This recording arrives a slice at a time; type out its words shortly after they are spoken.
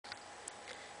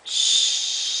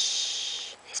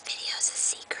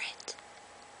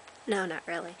No, not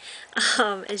really.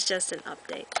 It's just an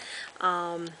update.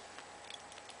 I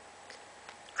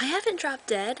haven't dropped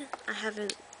dead. I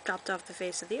haven't dropped off the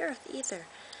face of the earth either.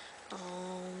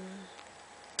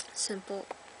 Simple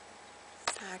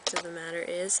fact of the matter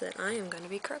is that I am going to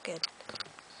be crooked.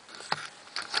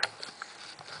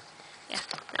 Yeah,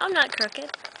 no, I'm not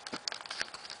crooked.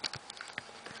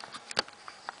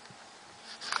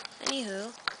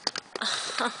 Anywho.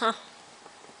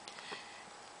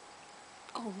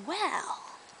 Oh, well.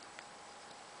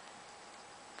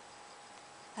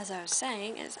 As I was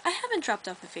saying, I haven't dropped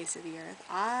off the face of the earth.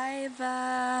 I've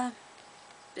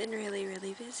been really,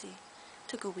 really busy.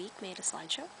 Took a week, made a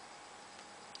slideshow.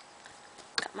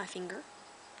 Cut my finger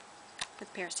with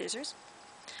a pair of scissors.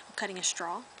 I'm cutting a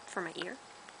straw for my ear,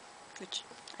 which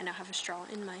I now have a straw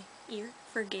in my ear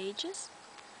for gauges.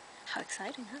 How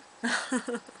exciting,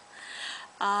 huh?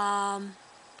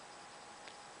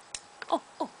 Oh,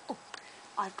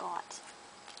 I've got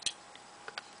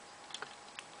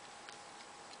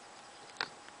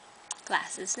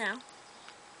glasses now.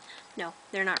 No,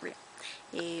 they're not real.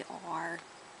 They are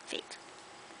fake.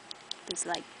 This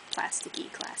like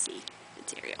plasticky, classy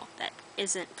material that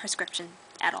isn't prescription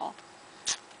at all.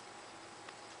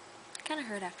 Kind of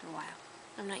hurt after a while.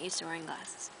 I'm not used to wearing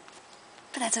glasses.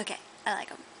 But that's okay. I like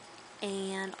them.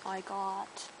 And I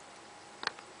got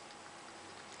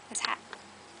this hat.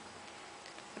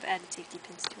 I've added safety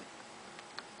pins to it.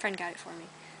 Friend got it for me.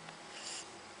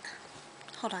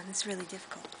 Hold on, it's really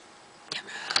difficult.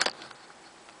 Camera.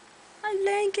 My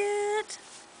blanket!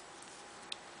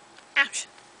 Ouch!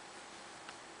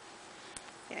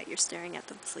 Yeah, you're staring at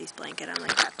the fleece blanket. I'm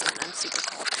like wrapped in. I'm super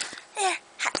cold. There!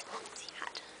 Hat! See,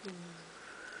 hat.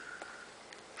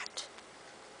 Hat.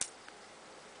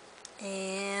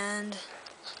 And...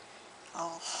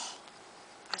 oh,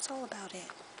 that's all about it.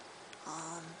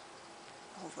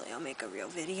 Hopefully I'll make a real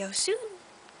video soon.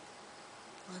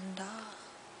 And,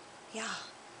 yeah.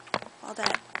 All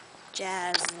that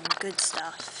jazz and good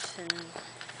stuff. And,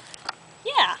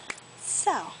 yeah.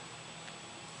 So,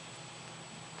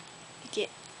 you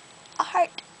get a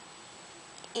heart.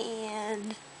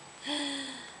 And,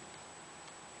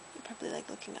 you probably like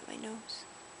looking at my nose.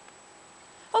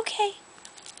 Okay.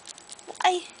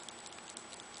 Bye.